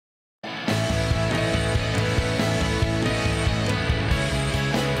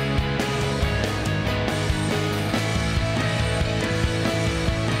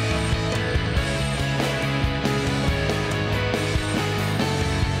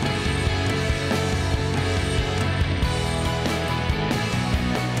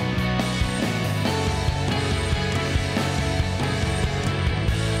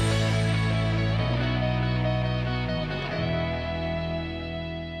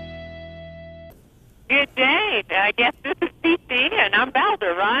Good day. I guess this is CiCi, and I'm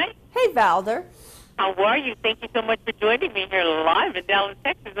Valder, right? Hey, Valder. How are you? Thank you so much for joining me here live in Dallas,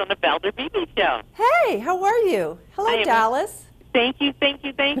 Texas on the Valder Beebe Show. Hey, how are you? Hello, Dallas. Thank you.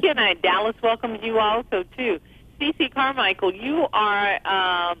 And Dallas welcomes you also, too. CiCi Carmichael, you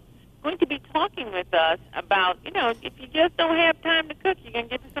are going to be talking with us about, if you just don't have time to cook, you going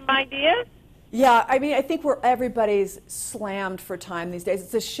to give us some ideas? Yeah, I mean, I think everybody's slammed for time these days.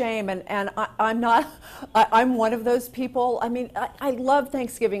 It's a shame, and I'm one of those people. I mean, I love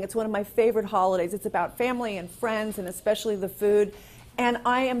Thanksgiving. It's one of my favorite holidays. It's about family and friends, and especially the food. And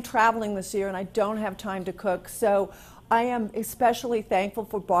I am traveling this year, and I don't have time to cook. So I am especially thankful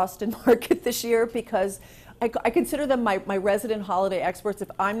for Boston Market this year because I consider them my resident holiday experts.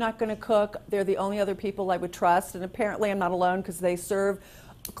 If I'm not going to cook, they're the only other people I would trust. And apparently I'm not alone because they serve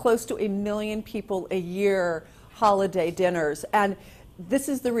close to 1 million people a year holiday dinners. And this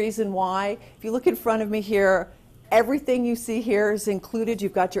is the reason why. If you look in front of me here, everything you see here is included.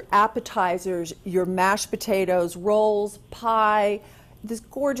 You've got your appetizers, your mashed potatoes, rolls, pie, this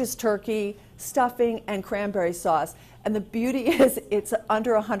gorgeous turkey, stuffing, and cranberry sauce. And the beauty is it's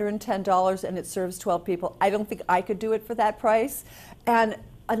under $110 and it serves 12 people. I don't think I could do it for that price. And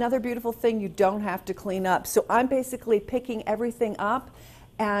another beautiful thing, you don't have to clean up. So I'm basically picking everything up.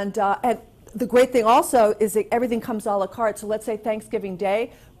 And the great thing also is that everything comes a la carte. So let's say Thanksgiving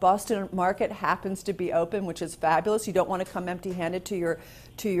Day, Boston Market happens to be open, which is fabulous. You don't want to come empty-handed to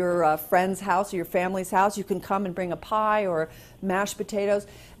your friend's house or your family's house. You can come and bring a pie or mashed potatoes.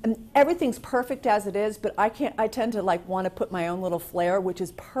 And everything's perfect as it is, but I tend to want to put my own little flair, which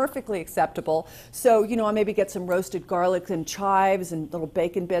is perfectly acceptable. So, I maybe get some roasted garlic and chives and little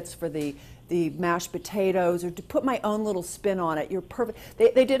bacon bits for the mashed potatoes, or to put my own little spin on it. You're perfect.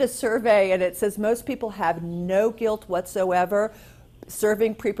 They did a survey, and it says most people have no guilt whatsoever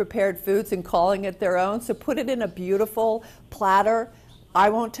serving pre-prepared foods and calling it their own. So put it in a beautiful platter. I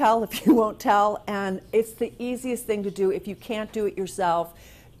won't tell if you won't tell, and it's the easiest thing to do. If you can't do it yourself,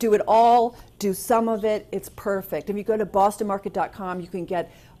 do it all, do some of it. It's perfect. If you go to bostonmarket.com, you can get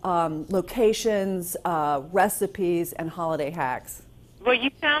locations, recipes, and holiday hacks. Well,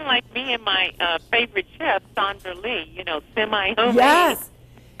 you sound like me and my favorite chef, Sandra Lee, semi-homemade. Yes.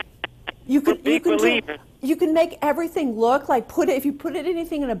 You can make everything look like, if you put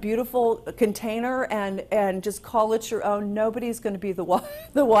anything in a beautiful container and just call it your own, nobody's going to be the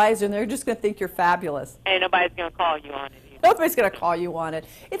wiser, and they're just going to think you're fabulous. And nobody's going to call you on it either. Nobody's going to call you on it.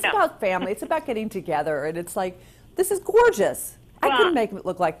 It's about family. It's about getting together, and it's like, this is gorgeous. I couldn't make it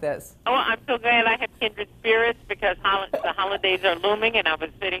look like this. Oh, I'm so glad I have kindred spirits because the holidays are looming, and I was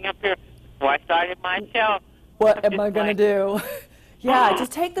sitting up here before I started my show. What am I going to do? Yeah,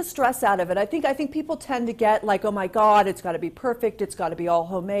 just take the stress out of it. I think people tend to get like, oh my God, it's got to be perfect. It's got to be all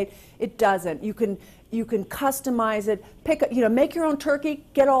homemade. It doesn't. You can customize it. Make your own turkey.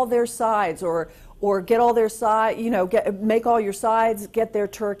 Get all their sides, or get all their sides. Make all your sides. Get their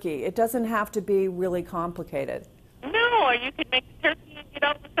turkey. It doesn't have to be really complicated. No, or you can make the turkey and get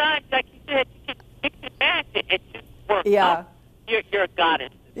all the sides, like you said. You can mix and match it. It just works. Yeah. You're a goddess.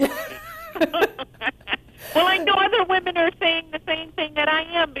 Well, I know other women are saying the same thing that I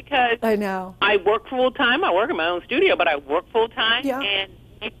am because I know. I work full-time. I work in my own studio, but I work full-time, and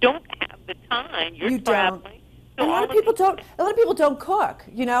you don't have the time. You're traveling. So a lot of people don't cook,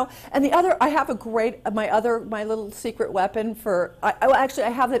 And the other, I have my little secret weapon for. I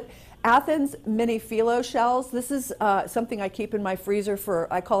have it. Athens mini phyllo shells. This is something I keep in my freezer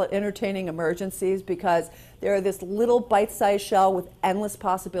I call it entertaining emergencies, because they're this little bite-sized shell with endless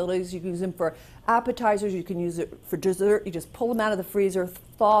possibilities. You can use them for appetizers. You can use it for dessert. You just pull them out of the freezer,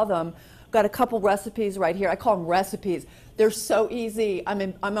 thaw them. I've got a couple recipes right here. I call them recipes. They're so easy.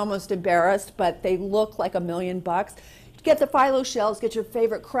 I'm almost embarrassed, but they look like $1 million. Get the phyllo shells, get your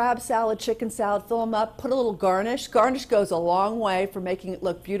favorite crab salad, chicken salad, fill them up, put a little garnish. Garnish goes a long way for making it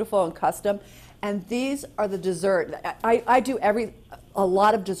look beautiful and custom. And these are the dessert. I do a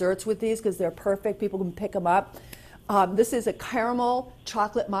lot of desserts with these because they're perfect. People can pick them up. This is a caramel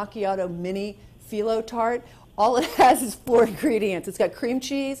chocolate macchiato mini phyllo tart. All it has is 4 ingredients. It's got cream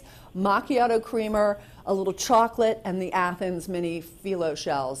cheese, macchiato creamer, a little chocolate, and the Athens mini phyllo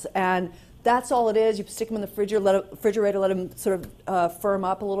shells. And that's all it is. You stick them in the refrigerator, let them sort of firm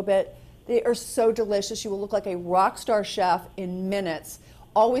up a little bit. They are so delicious. You will look like a rock star chef in minutes.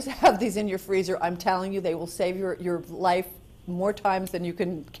 Always have these in your freezer. I'm telling you, they will save your life more times than you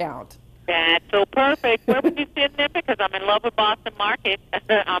can count. That's so perfect. Where would you send them? Because I'm in love with Boston Market.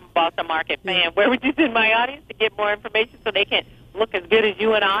 I'm a Boston Market fan. Where would you send my audience to get more information so they can look as good as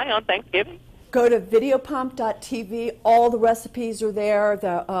you and I on Thanksgiving? Go to videopump.tv. All the recipes are there.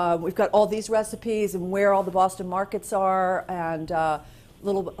 We've got all these recipes and where all the Boston markets are, and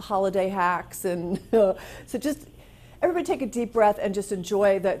little holiday hacks. And so just everybody take a deep breath and just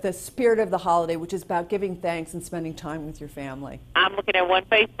enjoy the spirit of the holiday, which is about giving thanks and spending time with your family. I'm looking at one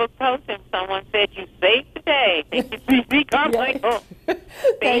Facebook post, and someone said, "You saved the day." Thank you, CiCi Carmichael.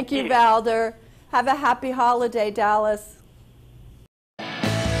 Thank you, Valder. Have a happy holiday, Dallas.